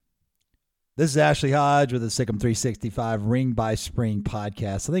This is Ashley Hodge with the Sikkim 365 Ring by Spring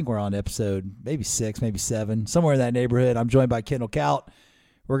podcast. I think we're on episode maybe 6, maybe 7, somewhere in that neighborhood. I'm joined by Kendall Kaut.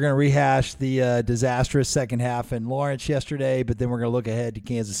 We're going to rehash the disastrous second half in Lawrence yesterday, but then we're going to look ahead to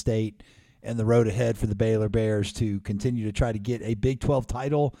Kansas State and the road ahead for the Baylor Bears to continue to try to get a Big 12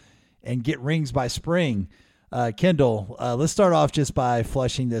 title and get rings by spring. Kendall, let's start off just by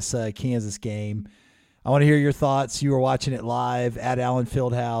flushing this Kansas game. I want to hear your thoughts. You were watching it live at Allen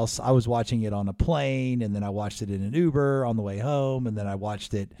Fieldhouse. I was watching it on a plane, and then I watched it in an Uber on the way home, and then I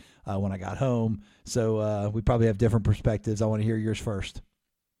watched it when I got home. So we probably have different perspectives. I want to hear yours first.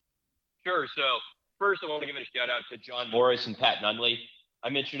 Sure. So first, I want to give a shout-out to John Morris and Pat Nunley. I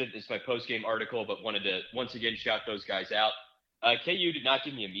mentioned it as my post-game article, but wanted to once again shout those guys out. KU did not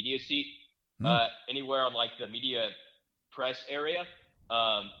give me a media seat anywhere on, like, the media press area.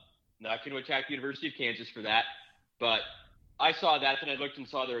 Not going to attack the University of Kansas for that, but I saw that, and I looked and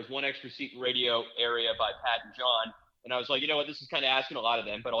saw there was one extra seat in radio area by Pat and John, and I was like, you know what, this is kind of asking a lot of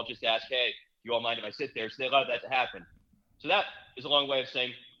them, but I'll just ask, hey, you all mind if I sit there? So they allowed that to happen. So that is a long way of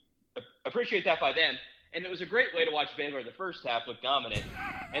saying appreciate that by them, and it was a great way to watch Baylor in the first half look dominant,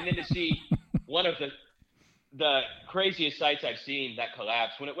 and then to see one of the craziest sights I've seen that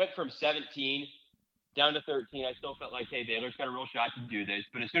collapse. When it went from 17 down to 13, I still felt like, hey, Baylor's got a real shot to do this.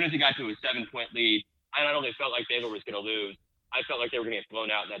 But as soon as he got to a 7-point lead, I not only felt like Baylor was going to lose, I felt like they were going to get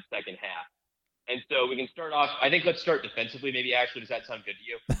blown out in that second half. And so we can start off, I think let's start defensively. Maybe, Ashley, does that sound good to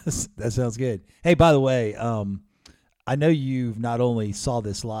you? That sounds good. Hey, by the way, I know you not only saw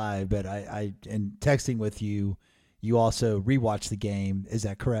this live, but I in texting with you, you also rewatched the game. Is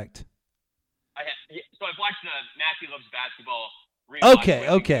that correct? So I've watched the Matthew Loves Basketball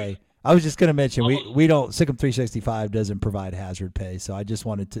rewatch. Okay. I was just going to mention we don't, Sikkim 365 doesn't provide hazard pay, so I just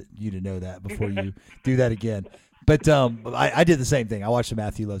wanted you to know that before you do that again. But I did the same thing. I watched the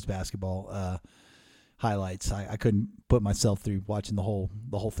Matthew Loves Basketball highlights. I couldn't put myself through watching the whole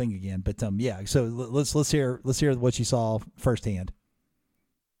thing again. But yeah, so let's hear what you saw firsthand.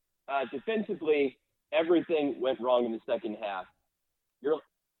 Defensively, everything went wrong in the second half. Your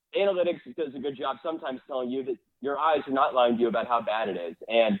analytics does a good job sometimes telling you that your eyes are not lying to you about how bad it is,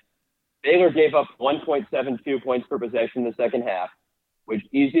 and Baylor gave up 1.72 points per possession in the second half, which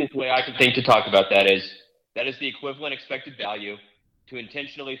easiest way I can think to talk about that is the equivalent expected value to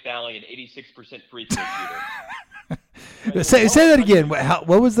intentionally fouling an 86% free throw shooter. Say that again. What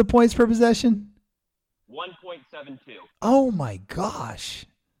was the points per possession? 1.72. Oh, my gosh.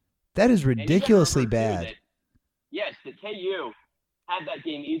 That is ridiculously bad. That KU had that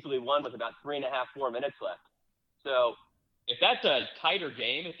game easily won with about 4 minutes left. So if that's a tighter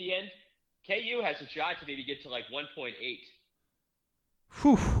game at the end, KU has a shot to maybe get to like 1.8.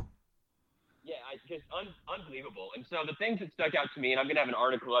 Whew. Yeah, just unbelievable. And so the things that stuck out to me, and I'm going to have an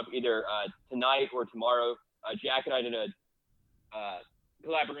article up either tonight or tomorrow. Jack and I did a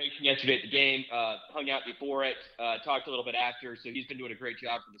collaboration yesterday at the game, hung out before it, talked a little bit after. So he's been doing a great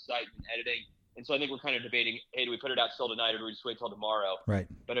job for the site and editing. And so I think we're kind of debating, hey, do we put it out still tonight or do we just wait till tomorrow? Right.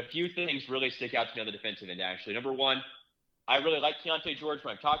 But a few things really stick out to me on the defensive end, actually. Number one, I really like Keontae George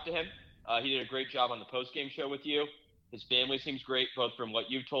when I've talked to him. He did a great job on the post-game show with you. His family seems great, both from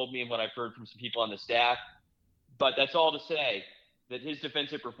what you've told me and what I've heard from some people on the staff. But that's all to say that his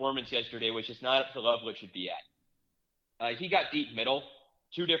defensive performance yesterday was just not up to the level it should be at. He got deep middle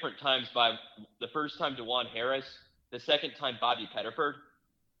 2 different times by the first time DeJuan Harris, the second time Bobby Pettiford.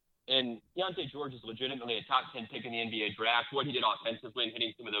 And Keontae George is legitimately a top 10 pick in the NBA draft. What he did offensively and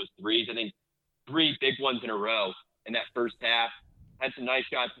hitting some of those threes, I think 3 big ones in a row in that first half. Had some nice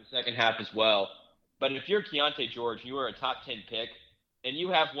shots in the second half as well. But if you're Keontae George, you are a top 10 pick, and you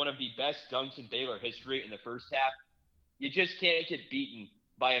have one of the best dunks in Baylor history in the first half, you just can't get beaten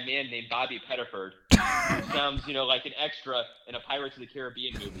by a man named Bobby Pettiford, who sounds, like an extra in a Pirates of the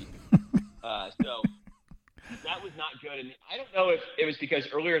Caribbean movie. So that was not good. And I don't know if it was because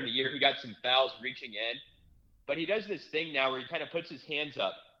earlier in the year he got some fouls reaching in, but he does this thing now where he kind of puts his hands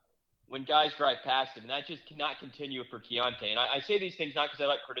up when guys drive past him, and that just cannot continue for Keontae. And I say these things not because I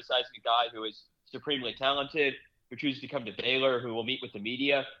like criticizing a guy who is supremely talented, who chooses to come to Baylor, who will meet with the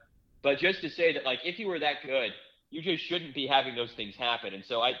media, but just to say that, if he were that good, you just shouldn't be having those things happen. And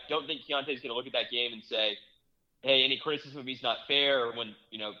so I don't think Keontae's going to look at that game and say, hey, any criticism of me's not fair, or when,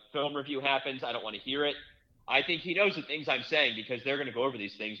 film review happens, I don't want to hear it. I think he knows the things I'm saying because they're going to go over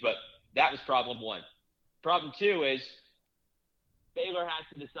these things, but that was problem 1. Problem 2 is Baylor has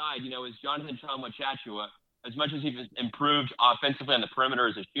to decide, is Jonathan Tchamwa-Tchatchoua, as much as he's improved offensively on the perimeter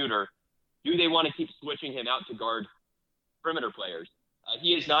as a shooter, do they want to keep switching him out to guard perimeter players?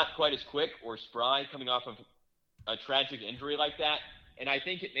 He is not quite as quick or spry coming off of a tragic injury like that, And I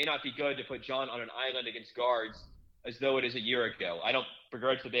think it may not be good to put John on an island against guards as though it is a year ago. I don't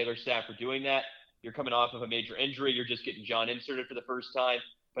begrudge the Baylor staff for doing that. You're coming off of a major injury. You're just getting John inserted for the first time.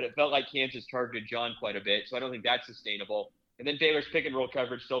 But it felt like Kansas targeted John quite a bit, so I don't think that's sustainable. And then Baylor's pick and roll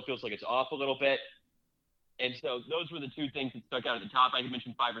coverage still feels like it's off a little bit. And so those were the two things that stuck out at the top. I could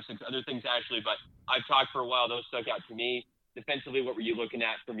mention 5 or 6 other things, Ashley, but I've talked for a while. Those stuck out to me. Defensively, what were you looking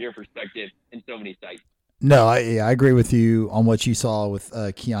at from your perspective in so many sites? No, I agree with you on what you saw with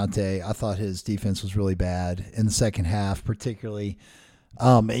Keontae. I thought his defense was really bad in the second half, particularly. You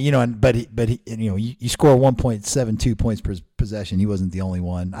score 1.72 points per possession. He wasn't the only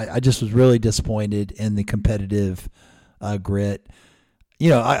one. I just was really disappointed in the competitive grit.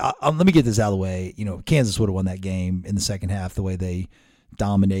 Let me get this out of the way. Kansas would have won that game in the second half the way they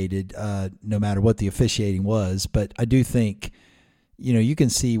dominated, no matter what the officiating was. But I do think, you can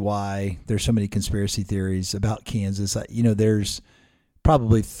see why there's so many conspiracy theories about Kansas. There's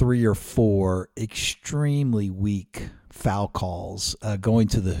probably 3 or 4 extremely weak foul calls going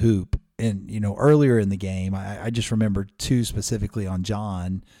to the hoop. And, earlier in the game, I just remember 2 specifically on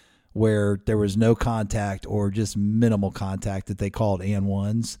John where there was no contact or just minimal contact that they called and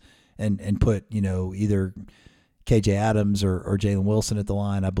ones and put, either KJ Adams or Jalen Wilson at the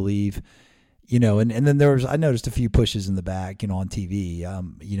line, I believe. And then I noticed a few pushes in the back, on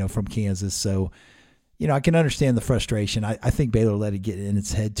TV, from Kansas. So, I can understand the frustration. I think Baylor let it get in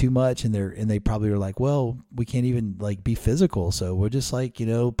its head too much, and they probably were like, well, we can't even be physical, so we'll just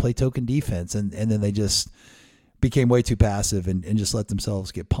play token defense, and then they just became way too passive and just let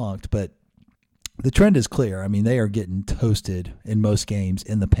themselves get punked. But the trend is clear. I mean, they are getting toasted in most games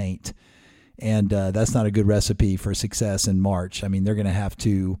in the paint, and that's not a good recipe for success in March. I mean, they're going to have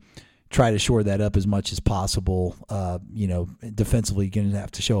to try to shore that up as much as possible. Defensively, you're going to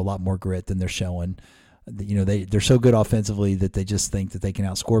have to show a lot more grit than they're showing. They're so good offensively that they just think that they can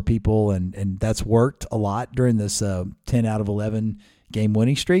outscore people, and that's worked a lot during this 10 out of 11 game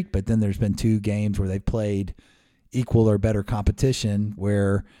winning streak. But then there's been 2 games where they've played equal or better competition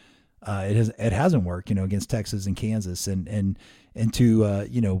where it hasn't worked, against Texas and Kansas, and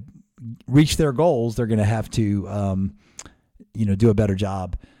to reach their goals, they're going to have to do a better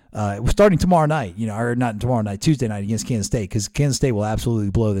job. We're starting tomorrow night, or not tomorrow night, Tuesday night against Kansas State, because Kansas State will absolutely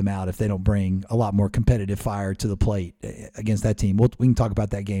blow them out if they don't bring a lot more competitive fire to the plate against that team. We can talk about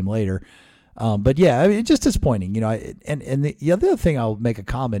that game later. But yeah, it's just disappointing, and the other thing I'll make a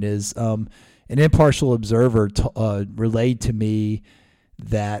comment is an impartial observer relayed to me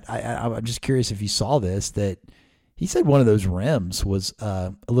that I'm just curious if you saw this, that he said one of those rims was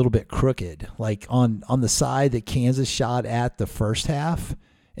a little bit crooked, like on the side that Kansas shot at the first half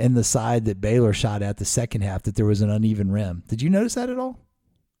and the side that Baylor shot at the second half, that there was an uneven rim. Did you notice that at all?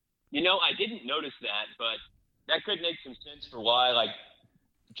 I didn't notice that, but that could make some sense for why,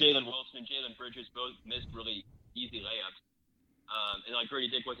 Jalen Wilson and Jalen Bridges both missed really easy layups. And Grady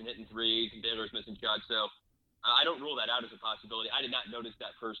Dick wasn't hitting threes and Baylor was missing shots. So I don't rule that out as a possibility. I did not notice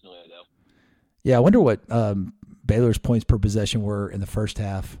that personally, though. Yeah, I wonder what Baylor's points per possession were in the first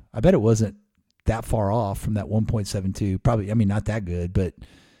half. I bet it wasn't that far off from that 1.72. Probably, not that good, but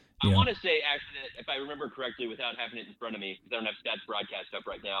I want to say, actually, that if I remember correctly, without having it in front of me, because I don't have stats broadcast up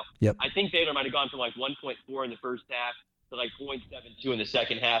right now, yep. I think Baylor might have gone from 1.4 in the first half to 0.72 in the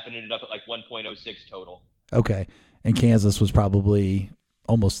second half and ended up at 1.06 total. Okay. And Kansas was probably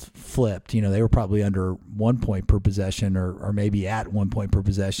almost flipped. They were probably under 1 point per possession or maybe at 1 point per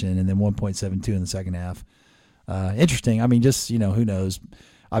possession and then 1.72 in the second half. Interesting. Who knows?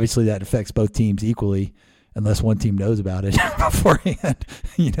 Obviously, that affects both teams equally unless one team knows about it beforehand,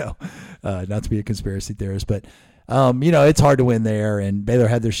 not to be a conspiracy theorist. But, it's hard to win there. And Baylor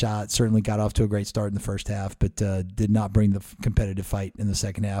had their shot, certainly got off to a great start in the first half, but did not bring the competitive fight in the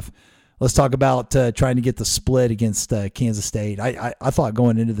second half. Let's talk about trying to get the split against Kansas State. I thought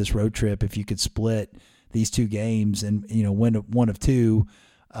going into this road trip, if you could split these 2 games and, win one of 2,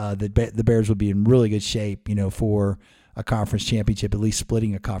 the Bears would be in really good shape, for a conference championship, at least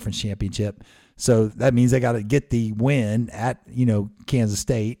splitting a conference championship. So that means they got to get the win at, Kansas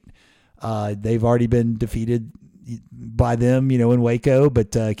State. They've already been defeated by them, in Waco,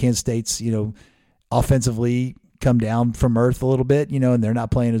 but Kansas State's, offensively come down from earth a little bit, and they're not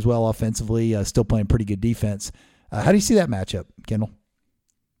playing as well offensively, still playing pretty good defense. How do you see that matchup, Kendall?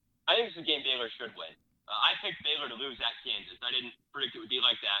 I think it's a game Baylor should win. I picked Baylor to lose at Kansas. I didn't predict it would be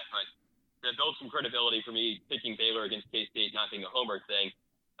like that, but to build some credibility for me picking Baylor against K-State not being a homer thing,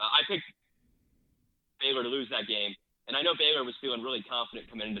 I picked Baylor to lose that game, and I know Baylor was feeling really confident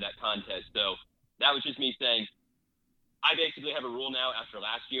coming into that contest, so that was just me saying I basically have a rule now after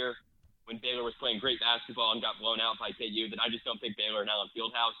last year. when Baylor was playing great basketball and got blown out by KU, that I just don't think Baylor and Allen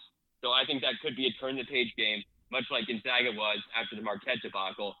Fieldhouse. So I think that could be a turn-the-page game, much like Gonzaga was after the Marquette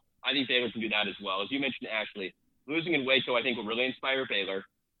debacle. I think Baylor can do that as well. As you mentioned, Ashley, losing in Waco I think will really inspire Baylor.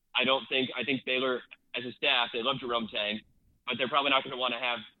 I think Baylor, as a staff, they love Jerome Tang, but they're probably not going to want to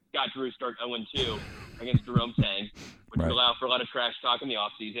have Scott Drew start 0-2 against Jerome Tang, which would allow for a lot of trash talk in the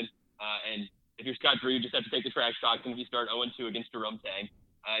offseason. And if you're Scott Drew, you just have to take the trash talk, and if you start 0-2 against Jerome Tang,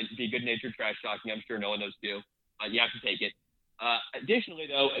 it'd be good-natured trash talking. I'm sure no one knows do. You have to take it. Additionally,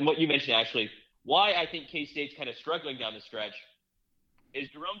 though, and what you mentioned, Ashley, why I think K-State's kind of struggling down the stretch is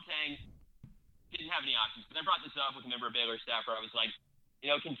Jerome Tang didn't have any options. But I brought this up with a member of Baylor staff where I was like,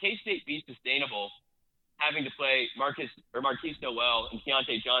 can K-State be sustainable having to play Marquise Noel and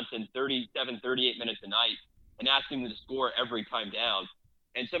Keontae Johnson 37, 38 minutes a night and asking them to score every time down?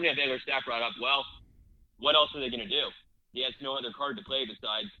 And somebody on Baylor staff brought up, well, what else are they going to do? He has no other card to play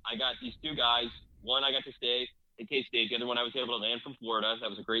besides, I got these two guys. One I got to stay at K-State. The other one I was able to land from Florida. That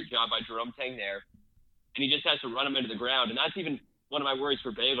was a great job by Jerome Tang there. And he just has to run them into the ground. And that's even one of my worries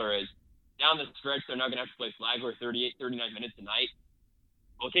for Baylor is down the stretch, they're not going to have to play Flagler 38, 39 minutes a night.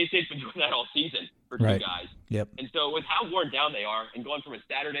 Well, K-State's been doing that all season for two guys. Yep. And so with how worn down they are and going from a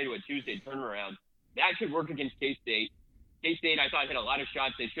Saturday to a Tuesday turnaround, that could work against K-State. K-State, I thought, hit a lot of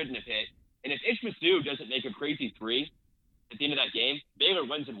shots they shouldn't have hit. And if Ishmael doesn't make a crazy three at the end of that game, Baylor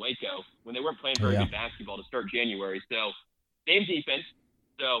wins in Waco when they weren't playing very good basketball to start January. So, same defense.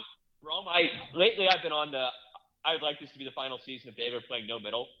 So, lately I've been on I would like this to be the final season of Baylor playing no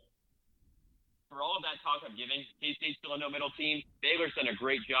middle. For all of that talk I'm giving, K-State's still a no-middle team. Baylor's done a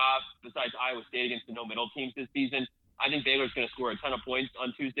great job, besides Iowa State, against the no-middle teams this season. I think Baylor's going to score a ton of points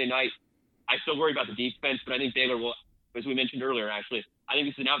on Tuesday night. I still worry about the defense, but I think Baylor will, as we mentioned earlier, actually, I think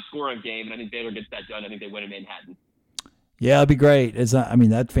it's an outscoring game, and I think Baylor gets that done. I think they win in Manhattan. Yeah, it'd be great.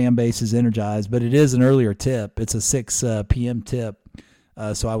 That fan base is energized, but it is an earlier tip. It's a 6 p.m. tip,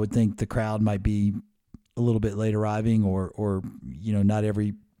 so I would think the crowd might be a little bit late arriving, or not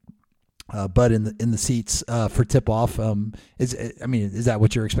every but in the seats for tip off. Is that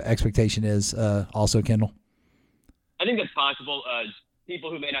what your expectation is? Also, Kendall. I think that's possible. People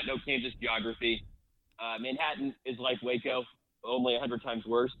who may not know Kansas geography, Manhattan is like Waco, only 100 times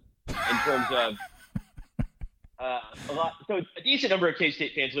worse in terms of a lot. So a decent number of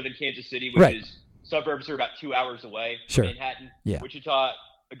K-State fans live in Kansas City, which is suburbs are about 2 hours away from Manhattan. Yeah. Wichita,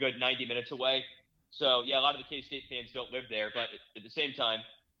 a good 90 minutes away. So yeah, a lot of the K-State fans don't live there, but at the same time,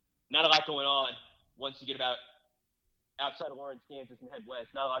 not a lot going on once you get about outside of Lawrence, Kansas, and head west.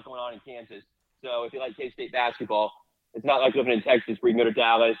 Not a lot going on in Kansas. So if you like K-State basketball, it's not like living in Texas where you can go to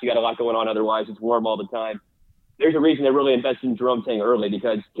Dallas. You got a lot going on otherwise. It's warm all the time. There's a reason they really invested in Jerome Tang early,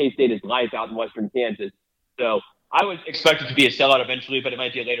 because K-State is life out in western Kansas. So I would expect it to be a sellout eventually, but it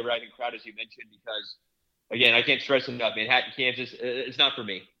might be a later rising crowd, as you mentioned, because, again, I can't stress enough, Manhattan, Kansas, it's not for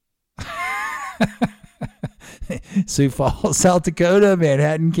me. Sioux Falls, South Dakota,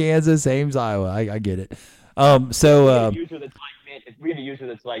 Manhattan, Kansas, Ames, Iowa. I get it. We have a user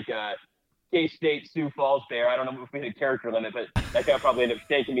that's like K-State, Sioux Falls Bear. I don't know if we hit a character limit, but that guy probably ended up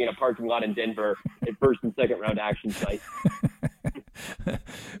staking me in a parking lot in Denver at first and second round action site.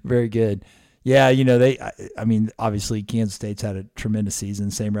 Very good. Yeah, obviously Kansas State's had a tremendous season,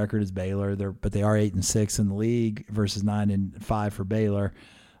 same record as Baylor. But they are 8-6 in the league versus 9-5 for Baylor.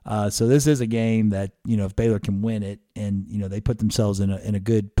 So this is a game that, if Baylor can win it and, they put themselves in a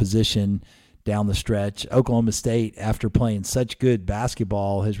good position down the stretch. Oklahoma State, after playing such good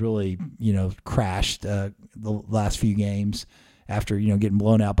basketball, has really, crashed the last few games after, getting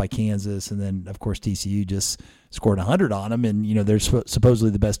blown out by Kansas. And then, of course, TCU just scored 100 on them. And, they're supposedly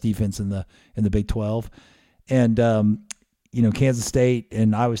the best defense in the Big 12. And, Kansas State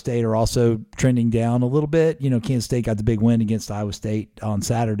and Iowa State are also trending down a little bit. Kansas State got the big win against Iowa State on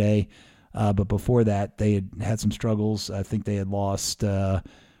Saturday. But before that, they had some struggles. I think they had lost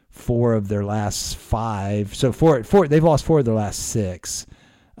 4 of their last 5. So they've lost 4 of their last 6,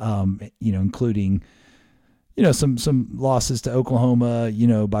 including, some losses to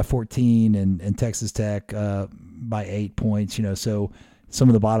Oklahoma, by 14 and Texas Tech by 8 points, so some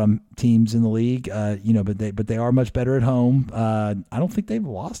of the bottom teams in the league, but they are much better at home. I don't think they've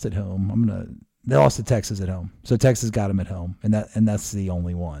lost at home. They lost to Texas at home. So Texas got them at home, and that's the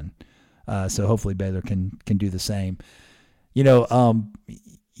only one. So hopefully Baylor can do the same. So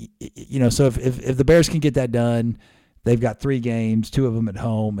if the Bears can get that done, they've got 3 games, 2 of them at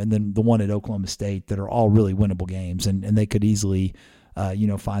home, and then the one at Oklahoma State that are all really winnable games, and they could easily,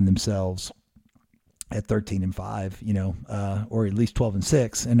 find themselves at 13-5, or at least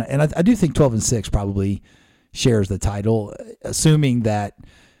 12-6, and I do think 12-6 probably shares the title, assuming that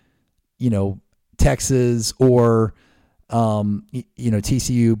Texas or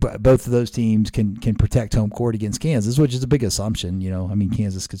TCU, both of those teams can protect home court against Kansas, which is a big assumption.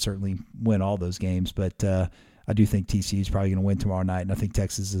 Kansas could certainly win all those games, but I do think TCU is probably going to win tomorrow night, and I think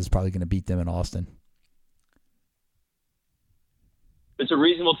Texas is probably going to beat them in Austin. It's a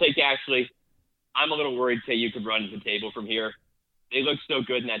reasonable take, actually. I'm a little worried KU could run to the table from here. They look so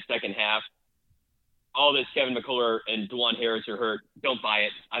good in that second half. All this Kevin McCullough and DeJuan Harris are hurt. Don't buy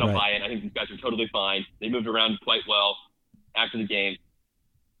it. I don't buy it. I think these guys are totally fine. They moved around quite well after the game.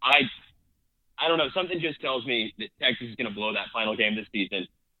 I don't know. Something just tells me that Texas is going to blow that final game this season.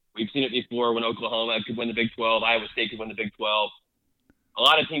 We've seen it before when Oklahoma could win the Big 12. Iowa State could win the Big 12. A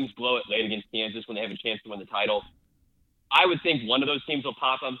lot of teams blow it late against Kansas when they have a chance to win the title. I would think one of those teams will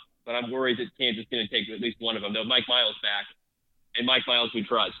pop them, but I'm worried that Kansas is going to take at least one of them. Though Mike Miles back, and Mike Miles we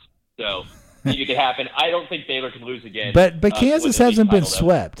trust. So maybe it could happen. I don't think Baylor can lose again. But Kansas hasn't been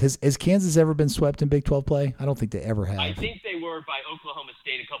swept. Has Kansas ever been swept in Big 12 play? I don't think they ever have. I think they were by Oklahoma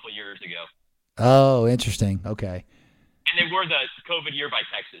State a couple of years ago. Oh, interesting. Okay. And they were the COVID year by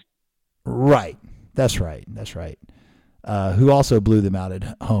Texas. Right. That's right. Who also blew them out at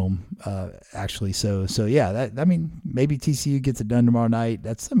home, actually. So yeah, maybe TCU gets it done tomorrow night.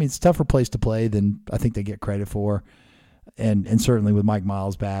 It's a tougher place to play than I think they get credit for. And certainly with Mike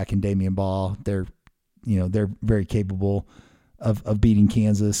Miles back and Damian Ball, they're very capable of beating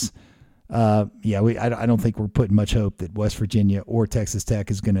Kansas. I don't think we're putting much hope that West Virginia or Texas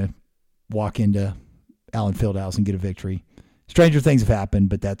Tech is going to walk into Allen Fieldhouse and get a victory. Stranger things have happened,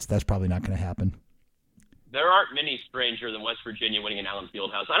 but that's probably not going to happen. There aren't many stranger than West Virginia winning an Allen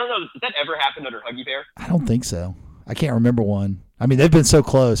Fieldhouse. I don't know. Did that ever happen under Huggy Bear? I don't think so. I can't remember one. They've been so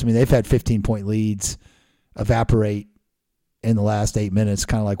close. They've had 15-point leads evaporate in the last 8 minutes,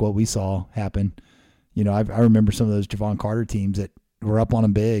 kind of like what we saw happen. I remember some of those Javon Carter teams that were up on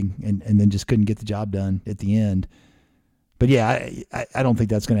them big and then just couldn't get the job done at the end. But yeah, I don't think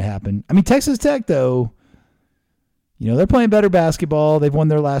that's going to happen. Texas Tech, though, they're playing better basketball. They've won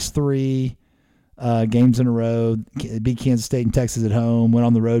their last 3 games in a row. Beat Kansas State and Texas at home. Went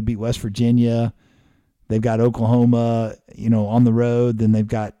on the road, beat West Virginia. They've got Oklahoma, on the road. Then they've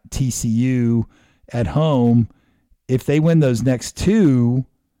got TCU at home. If they win those next 2,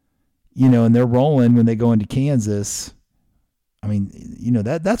 and they're rolling when they go into Kansas,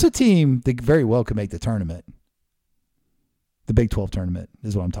 that's a team that very well could make the tournament. The Big 12 tournament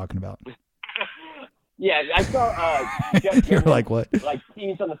is what I'm talking about. Yeah, I saw Jeff You're like, what? Like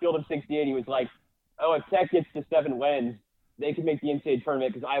teams on the field of 68. He was like, "Oh, if Tech gets to 7 wins, they could make the NCAA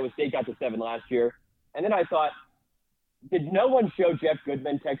tournament because Iowa State got to 7 last year." And then I thought, did no one show Jeff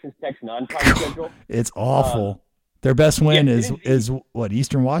Goodman Texas Tech's non-con schedule? It's awful. Their best win is what,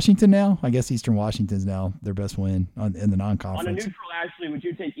 Eastern Washington now? I guess Eastern Washington's now their best win in the non-conference. On a neutral, Ashley, would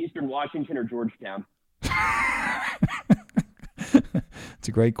you take Eastern Washington or Georgetown? It's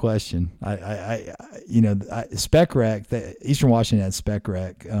a great question. Spec Rec, Eastern Washington had Spec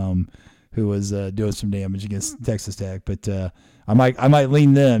Rec, who was doing some damage against Texas Tech, but I might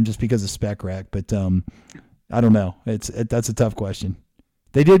lean them just because of Spec Rec, but I don't know. That's a tough question.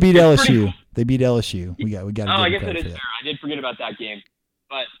 They did beat LSU. Cool. They beat LSU. We got. Oh, I guess it is fair. I did forget about that game,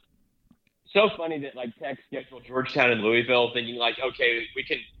 but so funny that Tech scheduled Georgetown and Louisville, thinking okay, we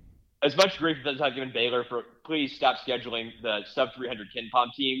can. As much grief as I've given Baylor for please stop scheduling the sub 300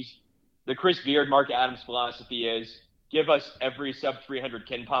 KenPom teams. The Chris Beard, Mark Adams philosophy is give us every sub 300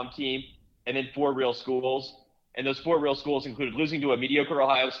 KenPom team and then 4 real schools. And those 4 real schools included losing to a mediocre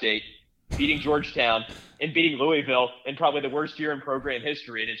Ohio State, beating Georgetown, and beating Louisville in probably the worst year in program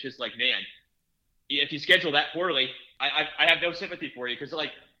history. And it's just man, if you schedule that poorly, I have no sympathy for you because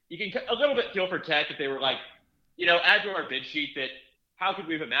you can a little bit feel for Tech if they were add to our bid sheet that how could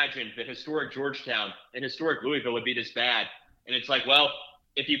we have imagined that historic Georgetown and historic Louisville would be this bad? And it's well,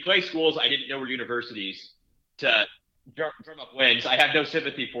 if you play schools I didn't know were universities to drum up wins, I have no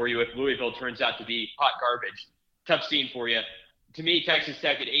sympathy for you if Louisville turns out to be hot garbage. Tough scene for you. To me, Texas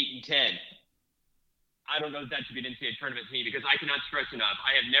Tech at 8 and 10, I don't know if that should be an NCAA tournament team because I cannot stress enough.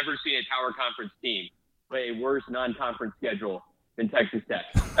 I have never seen a power conference team play a worse non-conference schedule than Texas Tech.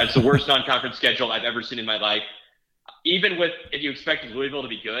 That's the worst non-conference schedule I've ever seen in my life. Even if you expected Louisville to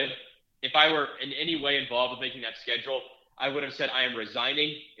be good, if I were in any way involved with making that schedule, I would have said I am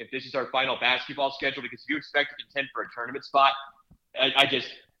resigning if this is our final basketball schedule because if you expect to contend for a tournament spot,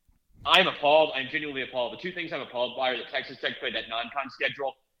 I'm appalled. I'm genuinely appalled. The 2 things I'm appalled by are that Texas Tech played that non-con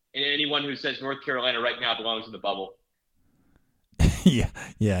schedule and anyone who says North Carolina right now belongs in the bubble.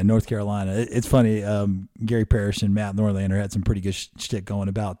 Yeah, North Carolina. It's funny. Gary Parrish and Matt Norlander had some pretty good shtick going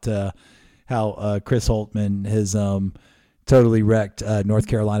about how Chris Holtmann has totally wrecked North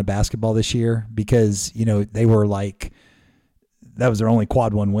Carolina basketball this year because, they were like, that was their only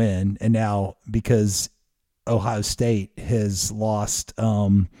quad one win. And now because Ohio State has lost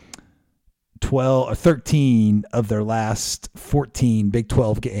 12 or 13 of their last 14 Big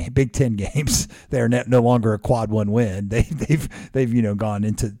 10 games, they're no longer a quad one win. They've gone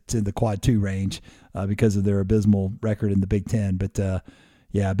into the quad two range because of their abysmal record in the Big 10. But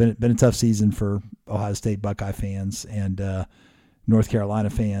been a tough season for Ohio State Buckeye fans and North Carolina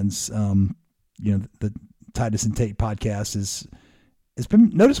fans. The Titus and Tate podcast it's been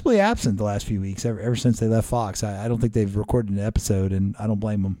noticeably absent the last few weeks ever since they left Fox. I don't think they've recorded an episode, and I don't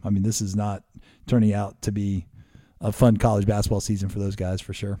blame them. I mean, this is not turning out to be a fun college basketball season for those guys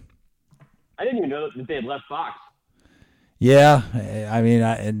for sure. I didn't even know that they had left Fox. Yeah, I mean,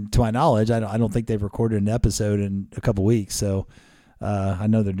 and to my knowledge, I don't think they've recorded an episode in a couple weeks. So I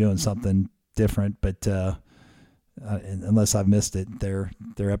know they're doing something different, but unless I've missed it, their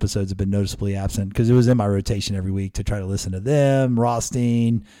episodes have been noticeably absent because it was in my rotation every week to try to listen to them,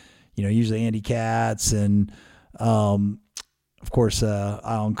 Rothstein, usually Andy Katz, and of course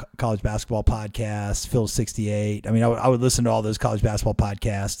on college basketball podcasts, Phil 68. I mean, I would listen to all those college basketball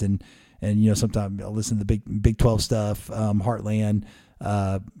podcasts and sometimes I'll listen to the Big 12 stuff, Heartland,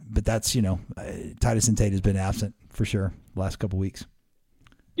 but that's Titus and Tate has been absent for sure the last couple of weeks.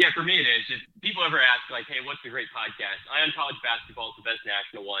 Yeah, for me it is. If people ever ask, like, hey, what's the great podcast? Ion College Basketball is the best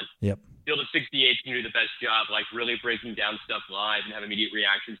national one. Yep. Field of 68 can do the best job, like really breaking down stuff live and have immediate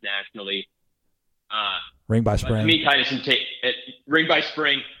reactions nationally. Ring by Spring. To me, Titus and Tate, Ring by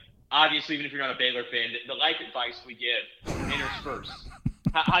Spring, obviously, even if you're not a Baylor fan, the life advice we give interspersed.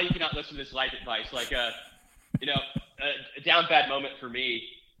 How you cannot listen to this life advice? Like, a down bad moment for me,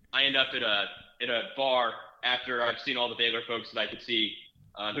 I end up at a bar after I've seen all the Baylor folks that I could see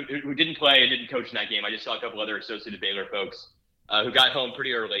who didn't play and didn't coach in that game. I just saw a couple other Associated Baylor folks who got home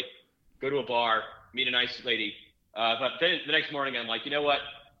pretty early, go to a bar, meet a nice lady. But then the next morning, I'm like, you know what?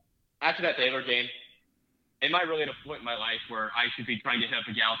 After that Baylor game, am I really at a point in my life where I should be trying to hit up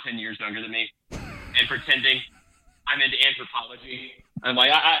a gal 10 years younger than me and pretending I'm into anthropology? I'm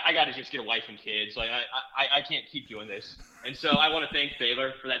like, I got to just get a wife and kids. Like, I can't keep doing this. And so I want to thank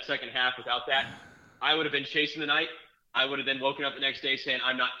Baylor for that second half. Without that, I would have been chasing the night. I would have then woken up the next day saying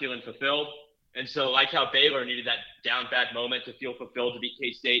I'm not feeling fulfilled. And so like how Baylor needed that down bad moment to feel fulfilled to beat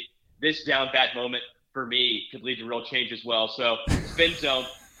K-State, this down bad moment for me could lead to real change as well. So Spin Zone,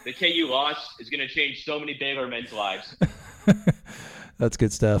 the KU loss is going to change so many Baylor men's lives. That's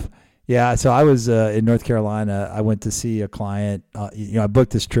good stuff. Yeah, so I was in North Carolina. I went to see a client. I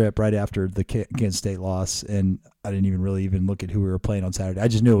booked this trip right after the Kansas State loss, and I didn't really look at who we were playing on Saturday. I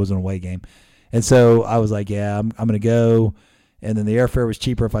just knew it was an away game. And so I was like, yeah, I'm going to go. And then the airfare was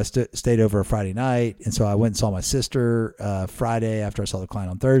cheaper if I stayed over a Friday night. And so I went and saw my sister Friday after I saw the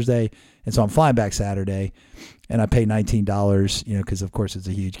client on Thursday. And so I'm flying back Saturday, and I pay $19, because, of course, it's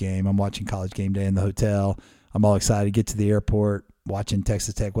a huge game. I'm watching College Game Day in the hotel. I'm all excited to get to the airport, watching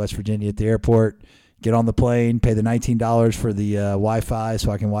Texas Tech, West Virginia at the airport, get on the plane, pay the $19 for the Wi-Fi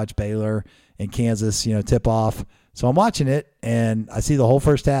so I can watch Baylor and Kansas, tip off. So I'm watching it, and I see the whole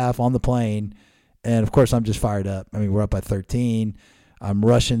first half on the plane, and, of course, I'm just fired up. I mean, we're up by 13. I'm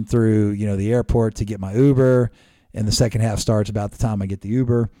rushing through, the airport to get my Uber, and the second half starts about the time I get the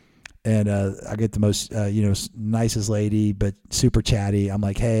Uber. And I get the most, nicest lady, but super chatty. I'm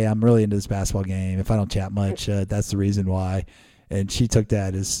like, hey, I'm really into this basketball game. If I don't chat much, that's the reason why. And she took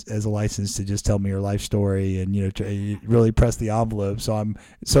that as a license to just tell me her life story and, really press the envelope. So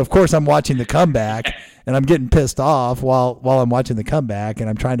of course I'm watching the comeback and I'm getting pissed off while I'm watching the comeback, and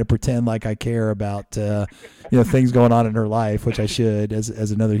I'm trying to pretend like I care about, things going on in her life, which I should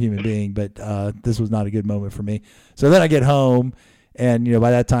as another human being. But this was not a good moment for me. So then I get home, and,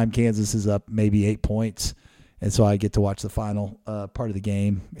 by that time Kansas is up maybe 8 points. And so I get to watch the final part of the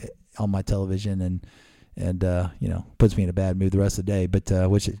game on my television, and puts me in a bad mood the rest of the day, but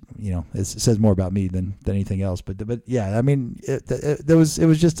which it says more about me than anything else. But yeah, I mean, it was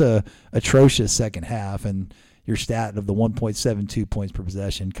just a atrocious second half, and your stat of the 1.72 points per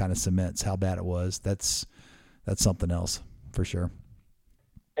possession kind of cements how bad it was. That's something else for sure.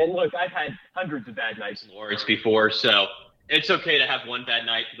 And look, I've had hundreds of bad nights in Lawrence before, so it's okay to have one bad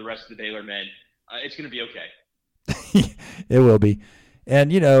night for the rest of the Baylor men. It's going to be okay. It will be.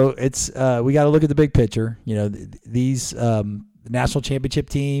 And, it's we got to look at the big picture. These national championship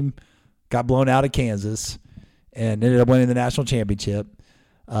team got blown out of Kansas and ended up winning the national championship.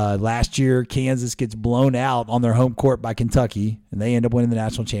 Last year, Kansas gets blown out on their home court by Kentucky, and they end up winning the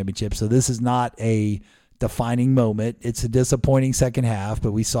national championship. So this is not a defining moment. It's a disappointing second half,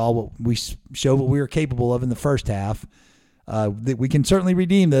 but we showed what we were capable of in the first half. We can certainly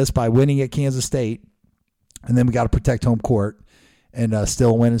redeem this by winning at Kansas State, and then we got to protect home court and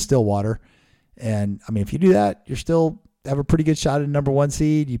still win in Stillwater. And, I mean, if you do that, you're still have a pretty good shot at number 1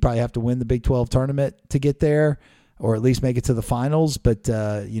 seed. You probably have to win the Big 12 tournament to get there, or at least make it to the finals. But,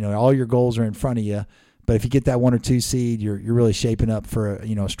 all your goals are in front of you. But if you get that 1 or 2 seed, you're really shaping up for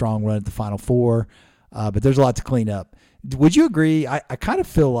a strong run at the Final Four. But there's a lot to clean up. Would you agree? I kind of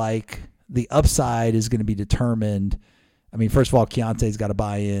feel like the upside is going to be determined. I mean, first of all, Keontae's got to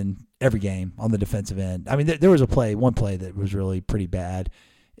buy in every game on the defensive end. I mean, there was one play that was really pretty bad.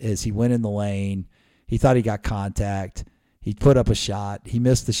 Is he went in the lane, he thought he got contact, he put up a shot, he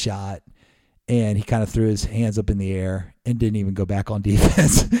missed the shot, and he kind of threw his hands up in the air and didn't even go back on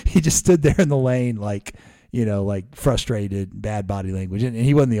defense. He just stood there in the lane like frustrated, bad body language. And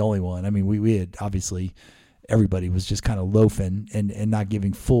he wasn't the only one. I mean, we had obviously everybody was just kind of loafing and not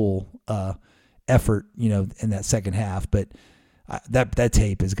giving full effort, in that second half. But that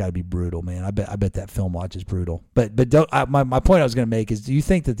tape has got to be brutal, man. I bet that film watch is brutal. But my point I was going to make is, do you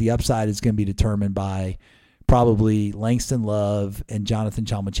think that the upside is going to be determined by probably Langston Love and Jonathan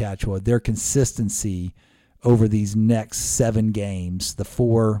Chalmers-Chatchois, their consistency over these next 7 games, the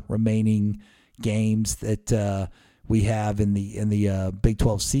 4 remaining games that we have in the Big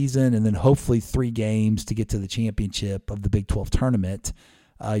 12 season, and then hopefully 3 games to get to the championship of the Big 12 tournament?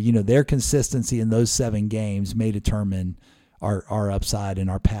 Their consistency in those 7 games may determine our upside and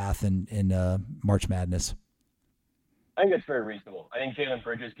our path in March Madness. I think that's very reasonable. I think Jalen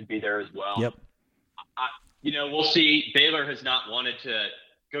Bridges could be there as well. Yep. We'll see. Baylor has not wanted to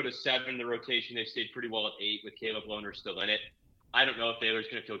go to 7 in the rotation. They've stayed pretty well at 8 with Caleb Lohner still in it. I don't know if Baylor's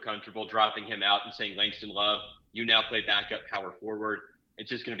going to feel comfortable dropping him out and saying, Langston Love, you now play backup power forward. It's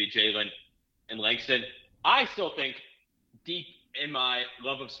just going to be Jalen and Langston. I still think, deep in my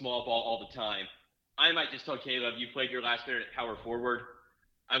love of small ball all the time, I might just tell Caleb, you played your last minute at power forward.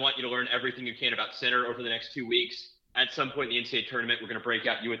 I want you to learn everything you can about center over the next 2 weeks. At some point in the NCAA tournament, we're going to break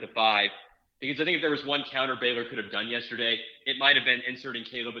out you at the 5. Because I think if there was one counter Baylor could have done yesterday, it might have been inserting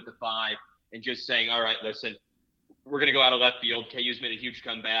Caleb at the 5 and just saying, all right, listen, we're going to go out of left field. KU's made a huge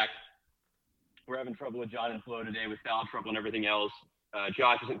comeback. We're having trouble with John and Flo today with foul trouble and everything else.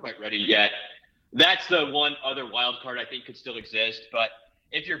 Josh isn't quite ready yet. That's the one other wild card I think could still exist. But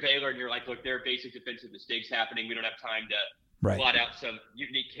if you're Baylor and you're like, look, there are basic defensive mistakes happening, we don't have time to plot out some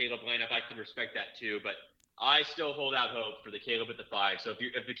unique Caleb lineup, I can respect that too. But I still hold out hope for the Caleb at the 5. So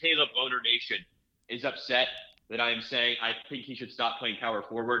if the Caleb Lohner Nation is upset that I am saying I think he should stop playing power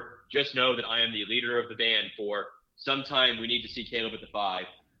forward, just know that I am the leader of the band for sometime we need to see Caleb at the 5.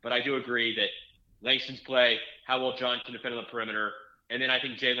 But I do agree that Langston's play, how well John can defend on the perimeter, and then I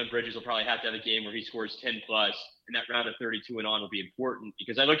think Jalen Bridges will probably have to have a game where he scores 10 plus, and that round of 32 and on will be important,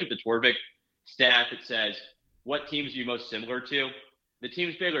 because I looked at the Torvik stat that says, what teams are you most similar to? The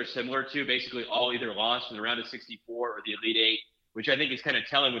teams Baylor is similar to basically all either lost in the round of 64 or the Elite 8, which I think is kind of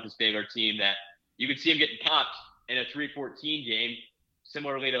telling with this Baylor team, that you could see them getting popped in a 3-14 game,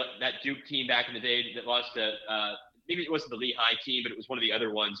 similarly to that Duke team back in the day that lost to maybe it wasn't the Lehigh team, but it was one of the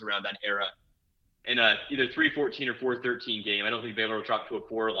other ones around that era. In either 3-14 or 4-13 game. I don't think Baylor will drop to a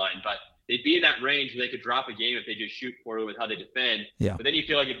 4 line, but they'd be in that range where they could drop a game if they just shoot poorly with how they defend. Yeah. But then you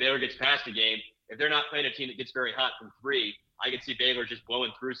feel like if Baylor gets past a game, if they're not playing a team that gets very hot from 3, I could see Baylor just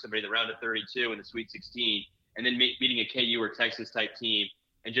blowing through somebody in the round of 32 in the Sweet 16, and then beating a KU or Texas type team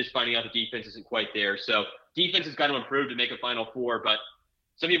and just finding out the defense isn't quite there. So defense has got to improve to make a Final Four, but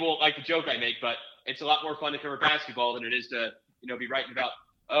some people won't like the joke I make, but it's a lot more fun to cover basketball than it is to, be writing about,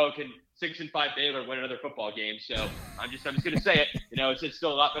 can 6-5 Baylor win another football game? So I'm just going to say it. It's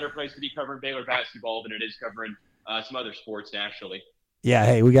still a lot better place to be covering Baylor basketball than it is covering some other sports nationally. Yeah,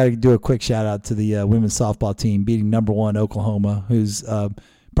 hey, we got to do a quick shout out to the women's softball team beating number 1 Oklahoma, who's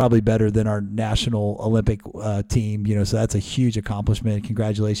probably better than our national Olympic team. So that's a huge accomplishment.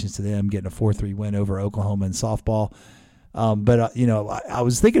 Congratulations to them getting a 4-3 win over Oklahoma in softball. But I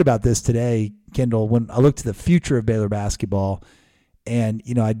was thinking about this today, Kendall, when I looked at the future of Baylor basketball. And,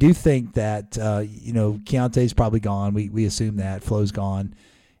 I do think that, Keontae's probably gone. We assume that. Flo's gone.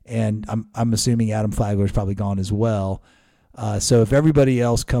 And I'm assuming Adam Flagler's probably gone as well. So if everybody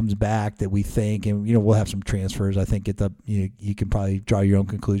else comes back that we think, and, we'll have some transfers, I think you can probably draw your own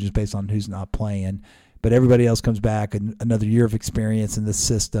conclusions based on who's not playing. But everybody else comes back, and another year of experience in the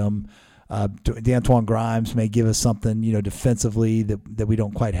system. D'Antoine Grimes may give us something, defensively that we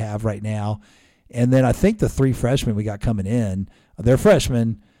don't quite have right now. And then I think the 3 freshmen we got coming in, they're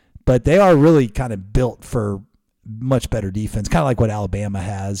freshmen, but they are really kind of built for much better defense, kind of like what Alabama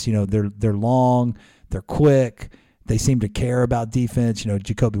has. They're long, they're quick, they seem to care about defense.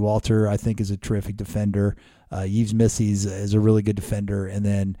 Jacoby Walter, I think, is a terrific defender. Yves Missy's is a really good defender, and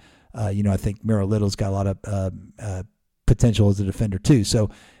then I think Miro Little's got a lot of potential as a defender too. So,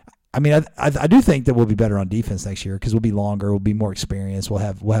 I mean, I do think that we'll be better on defense next year because we'll be longer, we'll be more experienced, we'll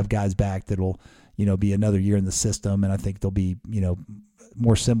have guys back that'll be another year in the system, and I think they'll be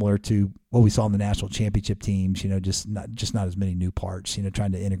more similar to what we saw in the national championship teams. Just not as many new parts.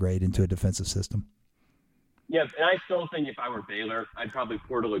 Trying to integrate into a defensive system. Yeah, and I still think if I were Baylor, I'd probably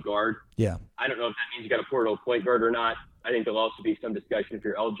portal a guard. Yeah. I don't know if that means you got to portal a point guard or not. I think there'll also be some discussion if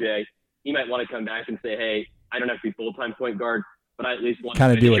you're LJ. He might want to come back and say, hey, I don't have to be full-time point guard, but I at least want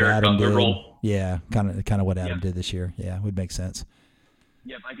kind to of do what your Adam did. role. Yeah, kind of what Adam did this year. Yeah, would make sense.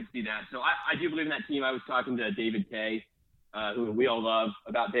 Yep, I could see that. So I do believe in that team. I was talking to David Kay, who we all love,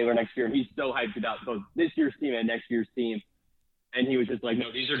 about Baylor next year, and he's so hyped about both this year's team and next year's team. And he was just like, no,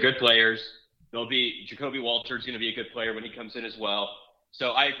 these are good players. They'll be Jacoby Walter's going to be a good player when he comes in as well.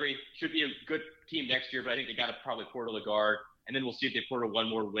 So I agree. Should be a good team next year, but I think they got to probably portal a guard, and then we'll see if they portal one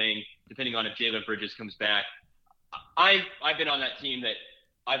more wing, depending on if Jalen Bridges comes back. I've been on that team that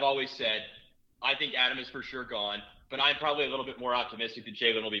I've always said I think Adam is for sure gone, but I'm probably a little bit more optimistic that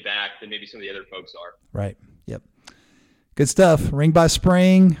Jalen will be back than maybe some of the other folks are. Right. Yep. Good stuff. Ring by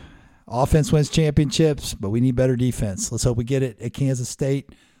spring. Offense wins championships, but we need better defense. Let's hope we get it at Kansas State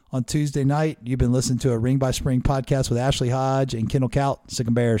on Tuesday night. You've been listening to a Ring by Spring podcast with Ashley Hodge and Kendall Kaut. Sick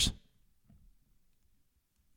 'em Bears.